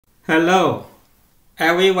Hello,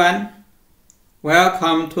 everyone.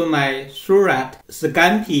 Welcome to my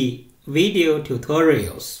scRNA-seq video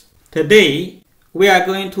tutorials. Today, we are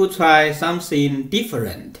going to try something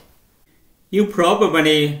different. You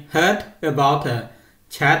probably heard about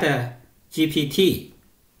ChatGPT.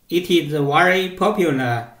 It is very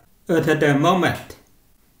popular at the moment.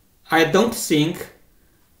 I don't think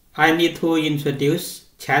I need to introduce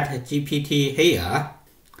ChatGPT here.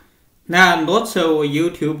 There are lots of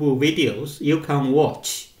YouTube videos you can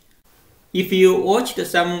watch. If you watched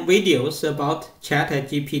some videos about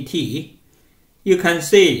ChatGPT, you can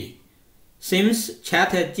see since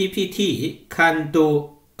ChatGPT can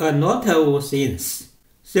do a lot of things.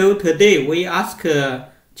 So today we ask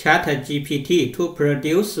ChatGPT to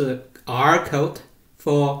produce R code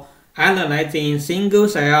for analyzing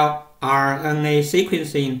single-cell RNA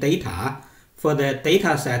sequencing data for the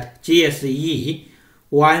dataset GSE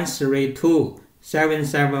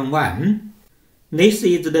 132771. This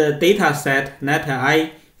is the dataset that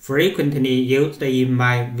I frequently use in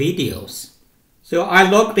my videos. So I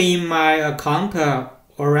logged in my account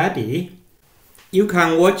already. You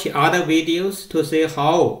can watch other videos to see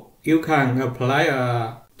how you can apply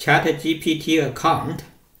a ChatGPT account.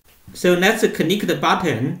 So let's click the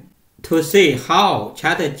button to see how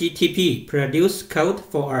ChatGPT produces code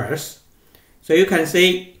for us. So you can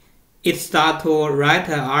see it starts to write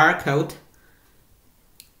R code.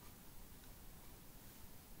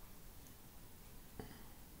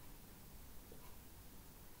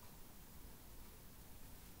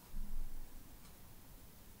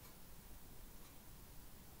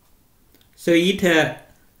 So it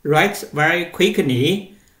writes very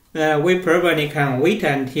quickly. We probably can wait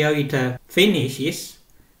until it finishes.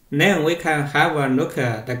 Then we can have a look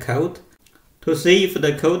at the code to see if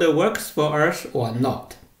the code works for us or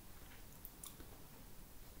not.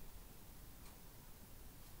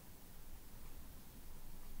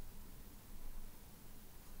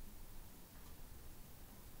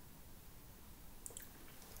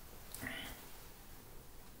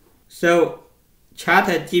 So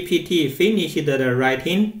ChatGPT finished the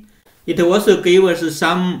writing. It also gives us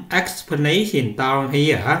some explanation down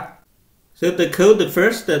here. So the code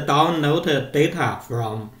first download data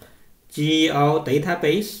from GEO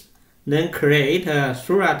database, then create a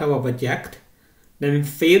scRNA object, then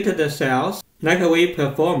filter the cells like we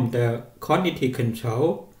perform the quality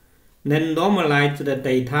control, then normalize the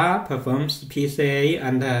data, performs PCA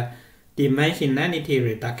and dimensionality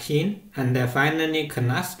reduction, and finally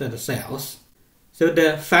cluster the cells. So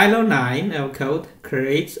the final line of code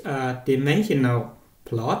creates a dimensional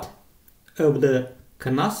plot of the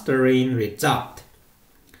clustering result.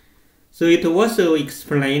 So it also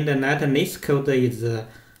explained that this code is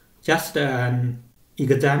just an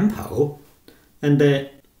example, and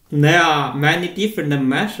there are many different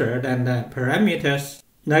methods and parameters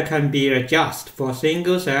that can be adjusted for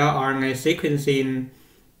single-cell RNA sequencing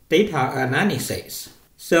data analysis.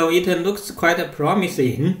 So it looks quite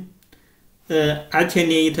promising.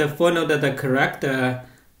 Actually, it followed the correct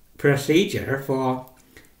procedure for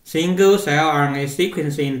single-cell RNA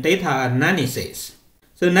sequencing data analysis.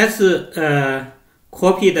 So let's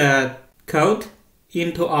copy the code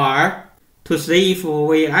into R to see if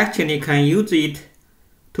we actually can use it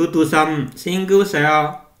to do some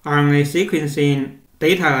single-cell RNA sequencing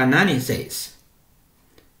data analysis.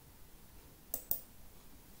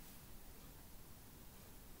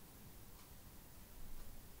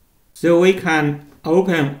 So we can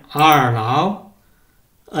open R now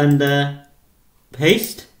and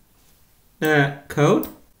paste the code.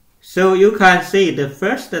 So you can see the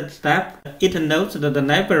first step, it knows that the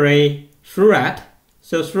library scRNA.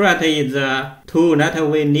 So scRNA is a tool that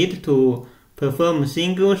we need to perform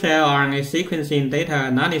single-cell RNA sequencing data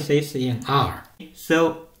analysis in R.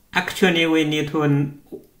 So actually we need to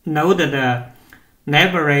know the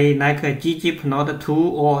library like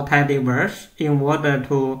ggplot2 or tidyverse in order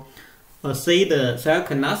to see the cell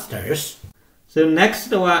clusters. So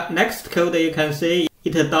next code you can see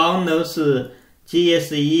it downloads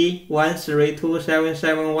GSE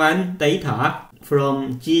 132771 data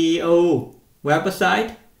from GEO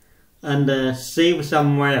website and save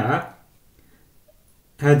somewhere.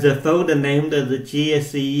 Has a folder named the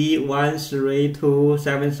GSE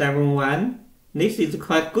 132771. This is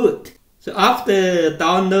quite good. So after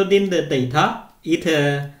downloading the data, it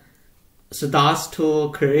starts to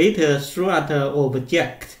create a scRNA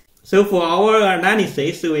object. So for our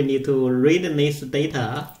analysis, we need to read this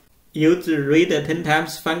data. Use read 10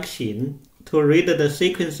 times function to read the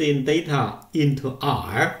sequencing data into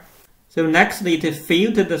R. So next it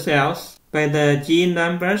filters the cells by the gene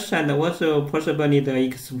numbers and also possibly the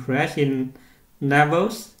expression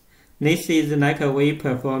levels. This is like we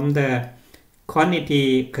perform the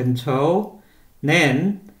quantity control.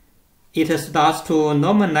 Then it starts to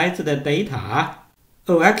normalize the data.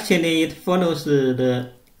 Oh, actually it follows the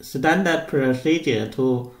standard procedure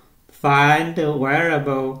to find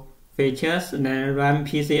variable features, then run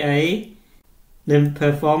PCA, then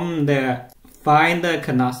perform the find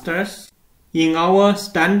clusters. In our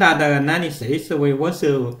standard analysis, we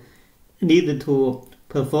also need to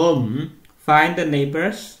perform find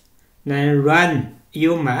neighbors, then run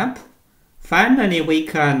UMAP. Finally, we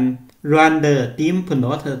can run the dim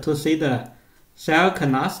plot to see the cell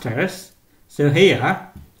clusters. So here,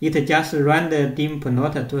 it just run the dim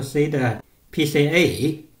plot to see the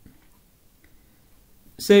PCA.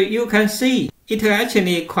 So you can see it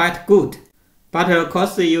actually quite good. But of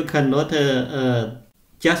course, you cannot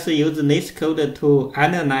just use this code to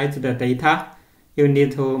analyze the data. You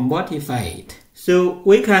need to modify it. So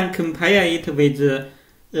we can compare it with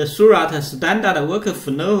the Surat standard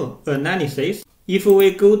workflow analysis. If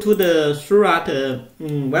we go to the Surat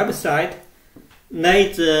website, there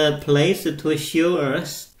is a place to show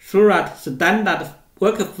us Surat standard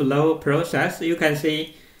workflow process. You can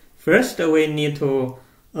see first we need to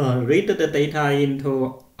read the data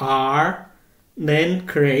into R, then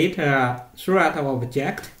create a Surat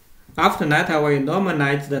object. After that, we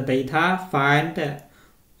normalize the data, find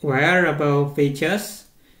variable features.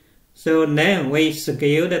 So then we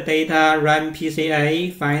scale the data, run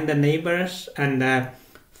PCA, find the neighbors, and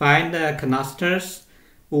find the clusters.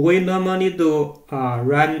 We normally do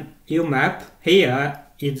run UMAP. Here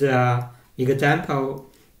is an example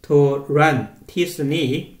to run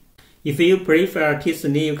tsne. If you prefer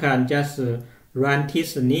tsne, you can just run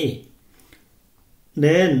tsne.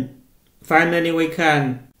 Then finally we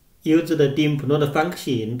can use the dim plot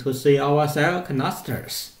function to see our cell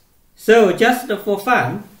clusters. So just for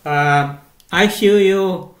fun, I show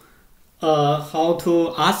you how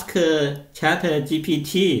to ask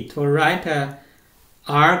ChatGPT to write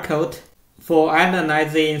R code for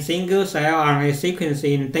analyzing single-cell RNA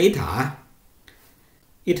sequencing data.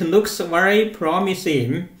 It looks very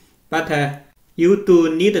promising, but you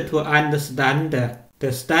do need to understand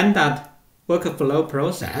the standard workflow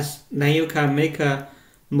process. Then you can make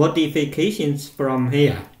modifications from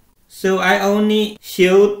here. So I only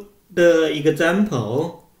showed the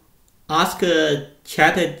example. Ask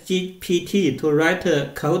ChatGPT to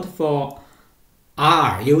write code for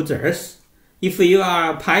R users. If you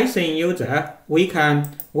are a Python user, we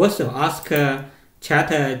can also ask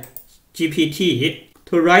ChatGPT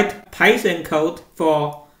to write Python code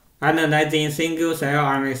for analyzing single-cell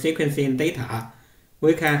RNA sequencing data.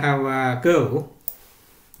 We can have a go.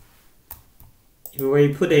 If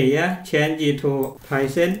we put here, change it to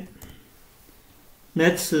Python.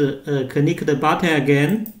 Let's click the button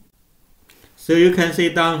again. So you can see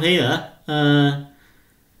down here,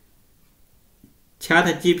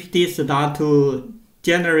 ChatGPT start to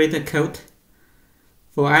generate code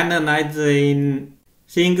for analyzing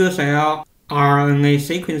single-cell RNA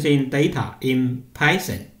sequencing data in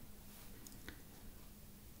Python.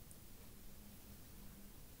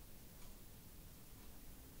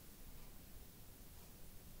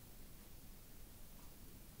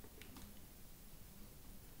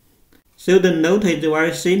 So the note is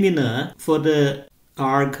very similar for the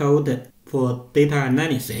R code for data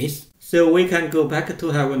analysis. So we can go back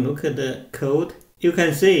to have a look at the code. You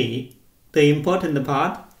can see the important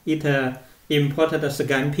part, it imported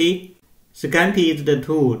scRNA-seq. scRNA-seq is the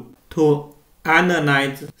tool to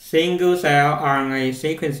analyze single-cell RNA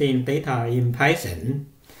sequencing data in Python.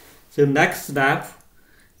 So next step,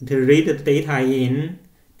 to read the data in,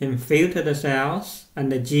 then filter the cells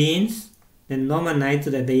and the genes, then normalize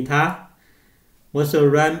the data. Also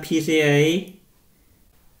run PCA.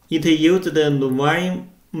 It used the Louvain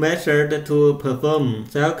method to perform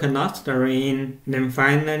cell clustering, then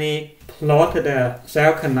finally plot the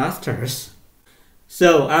cell clusters.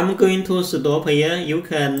 So I'm going to stop here. You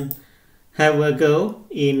can have a go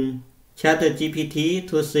in ChatGPT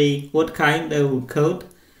to see what kind of code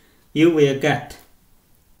you will get.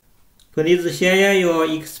 Please share your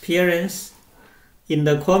experience in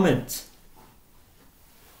the comments.